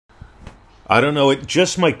I don't know, it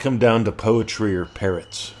just might come down to poetry or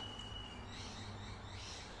parrots.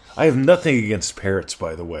 I have nothing against parrots,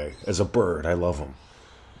 by the way. As a bird, I love them.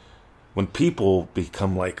 When people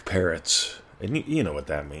become like parrots, and you know what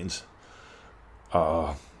that means.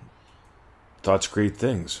 Thoughts create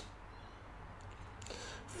things.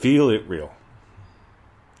 Feel it real.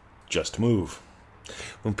 Just move.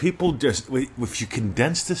 When people if you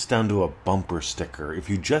condense this down to a bumper sticker, if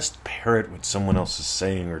you just parrot what someone else is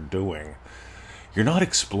saying or doing, you're not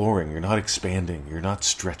exploring, you're not expanding, you're not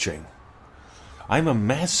stretching. I'm a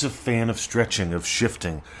massive fan of stretching, of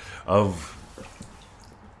shifting, of...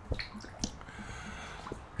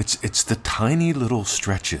 It's the tiny little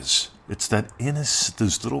stretches. It's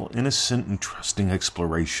those little innocent and trusting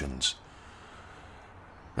explorations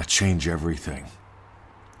that change everything.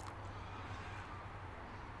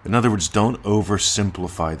 In other words, don't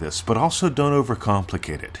oversimplify this, but also don't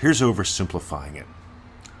overcomplicate it. Here's oversimplifying it.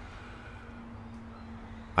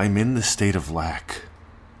 I'm in the state of lack.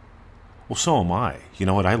 Well, so am I. You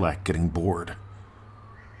know what? I lack getting bored.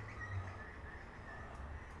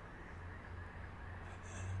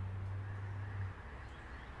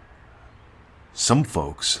 Some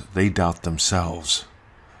folks, they doubt themselves.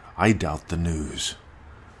 I doubt the news.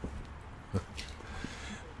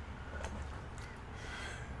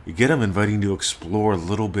 You get them inviting to explore a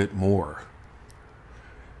little bit more.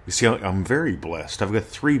 You see, I'm very blessed. I've got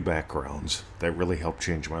 3 backgrounds that really helped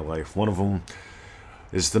change my life. One of them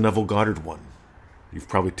is the Neville Goddard one. You've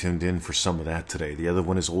probably tuned in for some of that today. The other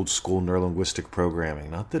one is old school neurolinguistic programming,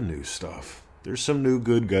 not the new stuff. There's some new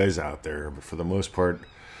good guys out there, but for the most part,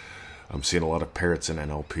 I'm seeing a lot of parrots in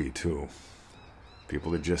NLP too. People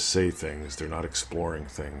that just say things, they're not exploring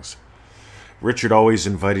things. Richard always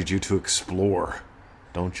invited you to explore.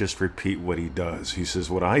 Don't just repeat what he does. He says,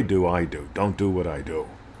 what I do, I do. Don't do what I do.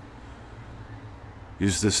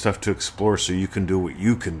 Use this stuff to explore so you can do what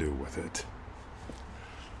you can do with it.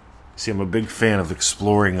 See, I'm a big fan of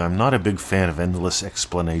exploring. I'm not a big fan of endless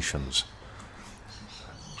explanations.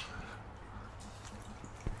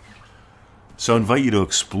 So I invite you to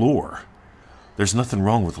explore. There's nothing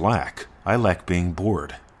wrong with lack. I lack being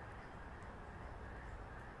bored.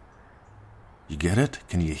 You get it?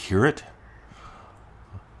 Can you hear it?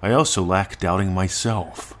 I also lack doubting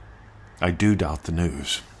myself. I do doubt the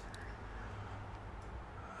news.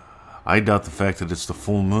 I doubt the fact that it's the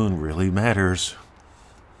full moon really matters.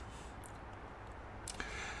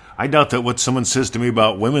 I doubt that what someone says to me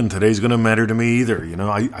about women today is going to matter to me either. You know,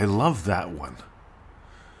 I love that one.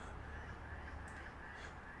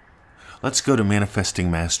 Let's go to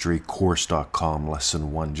manifestingmasterycourse.com,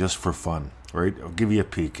 lesson 1, just for fun. Right? I'll give you a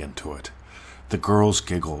peek into it. The girls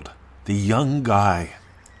giggled. The young guy.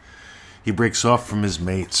 He breaks off from his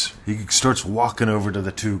mates. He starts walking over to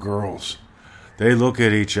the 2 girls. They look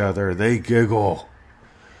at each other. They giggle.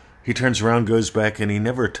 He turns around, goes back, and he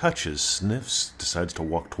never touches, sniffs, decides to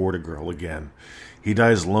walk toward a girl again. He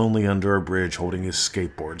dies lonely under a bridge holding his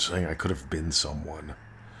skateboard, saying, I could have been someone.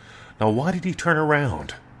 Now, why did he turn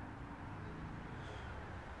around?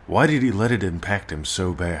 Why did he let it impact him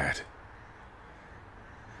so bad?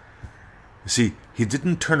 You see, he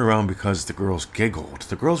didn't turn around because the girls giggled.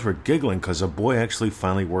 The girls were giggling because a boy actually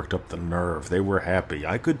finally worked up the nerve. They were happy.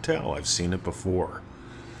 I could tell. I've seen it before.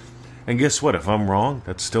 And guess what? If I'm wrong,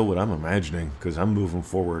 that's still what I'm imagining, because I'm moving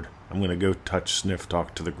forward. I'm going to go touch, sniff,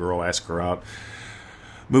 talk to the girl, ask her out,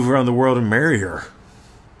 move around the world and marry her.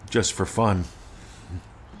 Just for fun.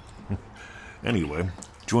 Anyway,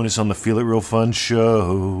 join us on the Feel It Real Fun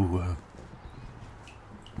show.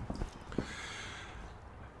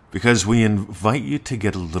 Because we invite you to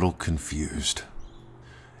get a little confused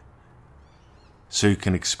so you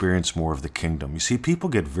can experience more of the kingdom. You see, people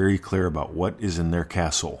get very clear about what is in their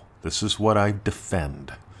castle. This is what I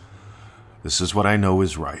defend. This is what I know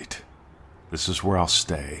is right. This is where I'll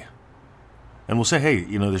stay. And we'll say, hey,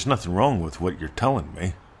 you know, there's nothing wrong with what you're telling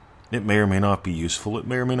me. It may or may not be useful. It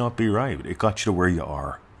may or may not be right. It got you to where you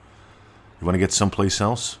are. You want to get someplace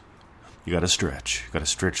else? You got to stretch. You got to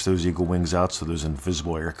stretch those eagle wings out so those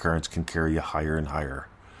invisible air currents can carry you higher and higher.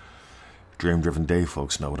 Dream-driven day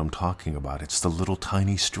folks know what I'm talking about. It's the little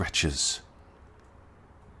tiny stretches.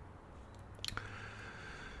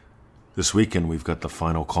 This weekend, we've got the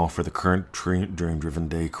final call for the current Dream-driven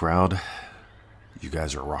day crowd. You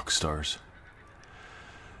guys are rock stars.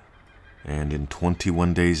 And in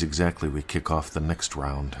 21 days exactly, we kick off the next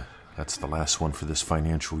round. That's the last one for this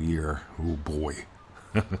financial year. Oh boy.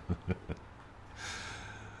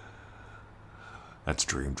 That's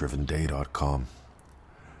dreamdrivenday.com.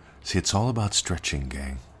 See, it's all about stretching,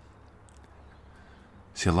 gang.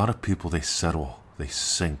 See, a lot of people, they settle, they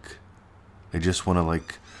sink. They just want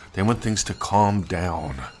to, They want things to calm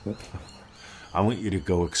down. I want you to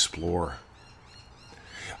go explore.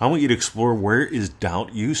 I want you to explore, where is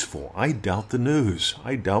doubt useful? I doubt the news.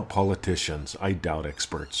 I doubt politicians. I doubt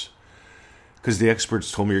experts. Because the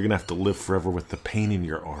experts told me you're going to have to live forever with the pain in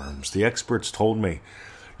your arms. The experts told me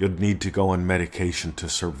you'll need to go on medication to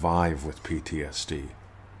survive with PTSD.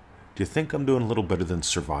 Do you think I'm doing a little better than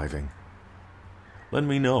surviving? Let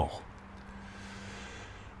me know.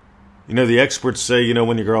 You know, the experts say,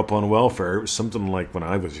 when you grow up on welfare, it was something like when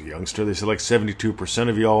I was a youngster, they said like 72%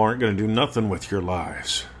 of y'all aren't going to do nothing with your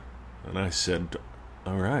lives. And I said,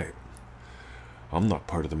 all right, I'm not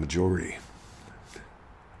part of the majority.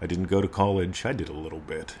 I didn't go to college. I did a little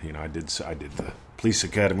bit. I did the police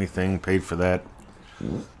academy thing, paid for that.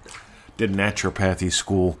 Did naturopathy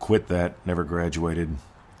school, quit that, never graduated.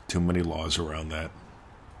 Too many laws around that.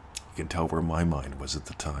 You can tell where my mind was at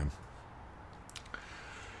the time.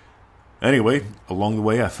 Anyway, along the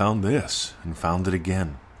way I found this, and found it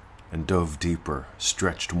again, and dove deeper,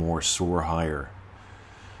 stretched more, soar higher.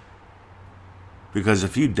 Because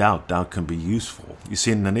if you doubt, doubt can be useful. You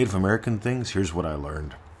see, in the Native American things, here's what I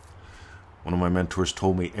learned. One of my mentors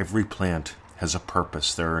told me every plant has a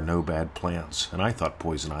purpose. There are no bad plants. And I thought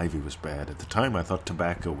poison ivy was bad. At the time, I thought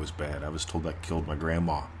tobacco was bad. I was told that killed my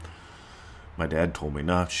grandma. My dad told me,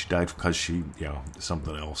 nah, she died because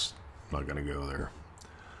something else. I'm not going to go there.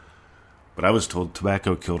 But I was told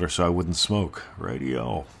tobacco killed her so I wouldn't smoke.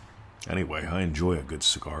 Radio. Anyway, I enjoy a good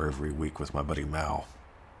cigar every week with my buddy Mal.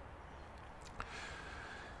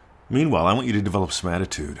 Meanwhile, I want you to develop some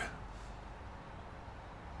attitude.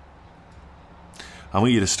 I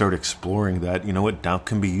want you to start exploring that. You know what? Doubt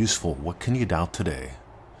can be useful. What can you doubt today?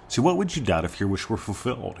 See, what would you doubt if your wish were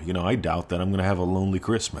fulfilled? I doubt that I'm going to have a lonely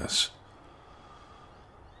Christmas.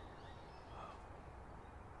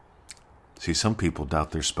 See, some people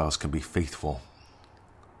doubt their spouse can be faithful.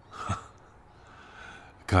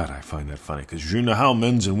 God, I find that funny, because you know how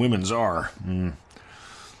men's and women's are.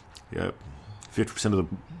 Yep. 50% of the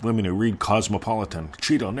women who read Cosmopolitan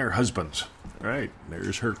cheat on their husbands. Right,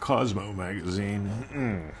 there's her Cosmo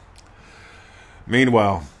magazine.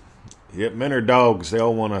 Meanwhile, men are dogs. They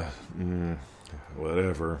all want to,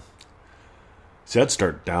 whatever. See, I'd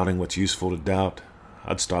start doubting what's useful to doubt.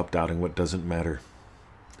 I'd stop doubting what doesn't matter.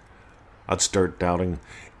 I'd start doubting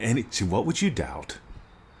see, what would you doubt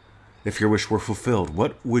if your wish were fulfilled?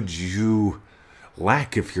 What would you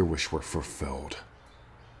lack if your wish were fulfilled?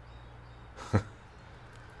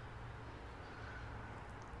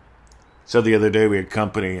 So the other day we had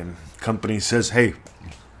company, and company says, hey,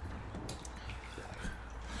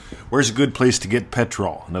 where's a good place to get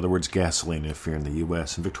petrol? In other words, gasoline if you're in the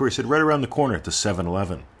U.S. And Victoria said, right around the corner at the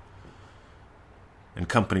 7-Eleven. And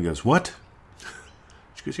company goes, what?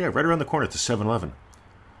 She goes, yeah, right around the corner at the 7-Eleven.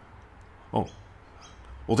 Oh,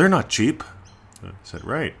 well, they're not cheap. I said,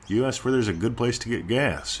 right. You asked where there's a good place to get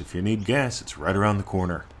gas. If you need gas, it's right around the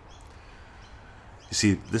corner. You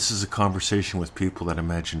see, this is a conversation with people that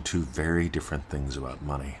imagine two very different things about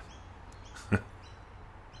money.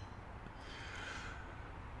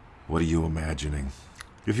 What are you imagining?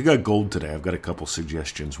 If you got gold today, I've got a couple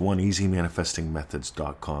suggestions. One,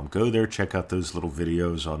 easymanifestingmethods.com. Go there, check out those little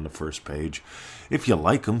videos on the first page. If you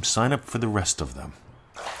like them, sign up for the rest of them.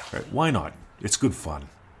 Right? Why not? It's good fun.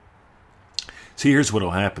 See, here's what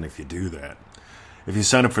will happen if you do that. If you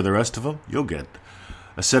sign up for the rest of them, you'll get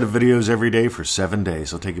a set of videos every day for 7 days.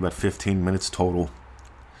 It'll take you about 15 minutes total.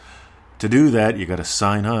 To do that, you got to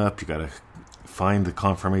sign up. You got to find the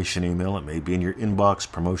confirmation email. It may be in your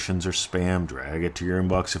inbox, promotions, or spam. Drag it to your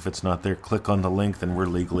inbox. If it's not there, click on the link. Then we're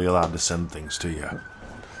legally allowed to send things to you.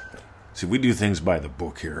 See, we do things by the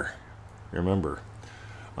book here. Remember,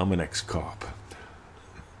 I'm an ex-cop.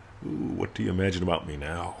 Ooh, what do you imagine about me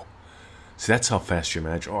now? See, that's how fast you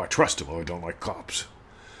imagine. Oh, I trust him. Oh, I don't like cops.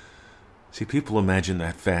 See, people imagine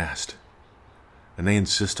that fast, and they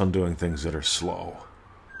insist on doing things that are slow.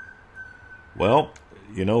 Well,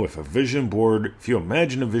 if if you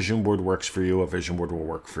imagine a vision board works for you, a vision board will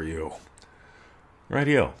work for you.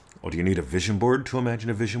 Rightio. Well, do you need a vision board to imagine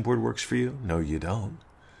a vision board works for you? No, you don't.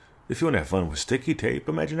 If you want to have fun with sticky tape,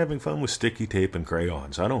 imagine having fun with sticky tape and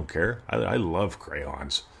crayons. I don't care. I love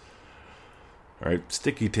crayons. All right,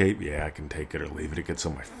 sticky tape, yeah, I can take it or leave it. It gets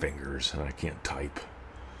on my fingers, and I can't type.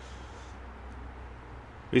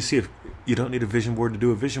 You see, if you don't need a vision board to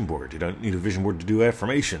do a vision board. You don't need a vision board to do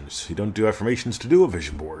affirmations. You don't do affirmations to do a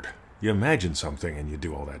vision board. You imagine something and you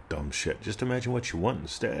do all that dumb shit. Just imagine what you want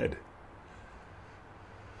instead.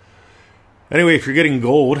 Anyway, if you're getting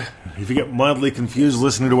gold, if you get mildly confused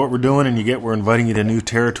listening to what we're doing and we're inviting you to new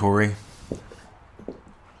territory,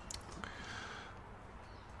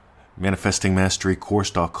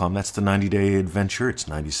 ManifestingMasteryCourse.com. That's the 90-day adventure. It's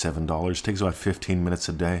 $97. Takes about 15 minutes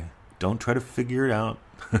a day. Don't try to figure it out.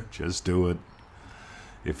 Just do it.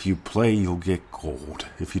 If you play, you'll get gold.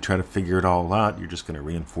 If you try to figure it all out, you're just going to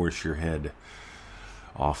reinforce your head.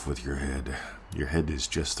 Off with your head. Your head is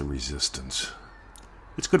just the resistance.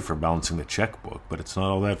 It's good for balancing the checkbook, but it's not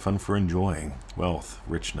all that fun for enjoying wealth,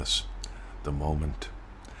 richness, the moment.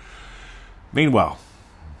 Meanwhile,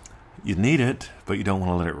 you need it, but you don't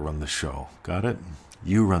want to let it run the show. Got it?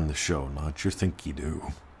 You run the show, not your think you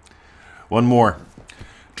do. One more.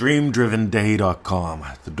 DreamDrivenDay.com.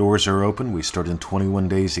 The doors are open. We start in 21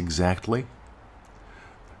 days exactly.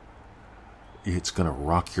 It's going to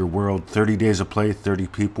rock your world. 30 days of play, 30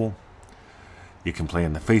 people. You can play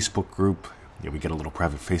in the Facebook group. Yeah, we get a little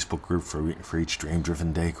private Facebook group for each Dream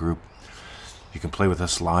Driven Day group. You can play with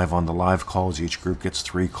us live on the live calls. Each group gets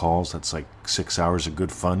 3 calls. That's like 6 hours of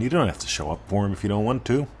good fun. You don't have to show up for them if you don't want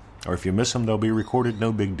to. Or if you miss them, they'll be recorded.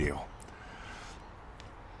 No big deal.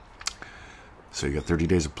 So you got 30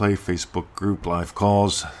 days of play, Facebook group, live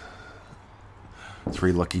calls.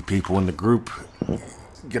 3 lucky people in the group.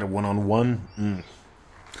 Get a one-on-one.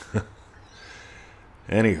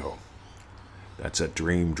 Anyhow, that's at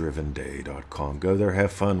DreamDrivenDay.com. Go there,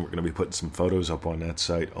 have fun. We're going to be putting some photos up on that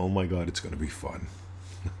site. Oh my God, it's going to be fun.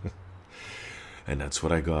 And that's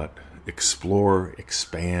what I got. Explore,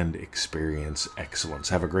 expand, experience excellence.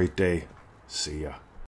 Have a great day. See ya.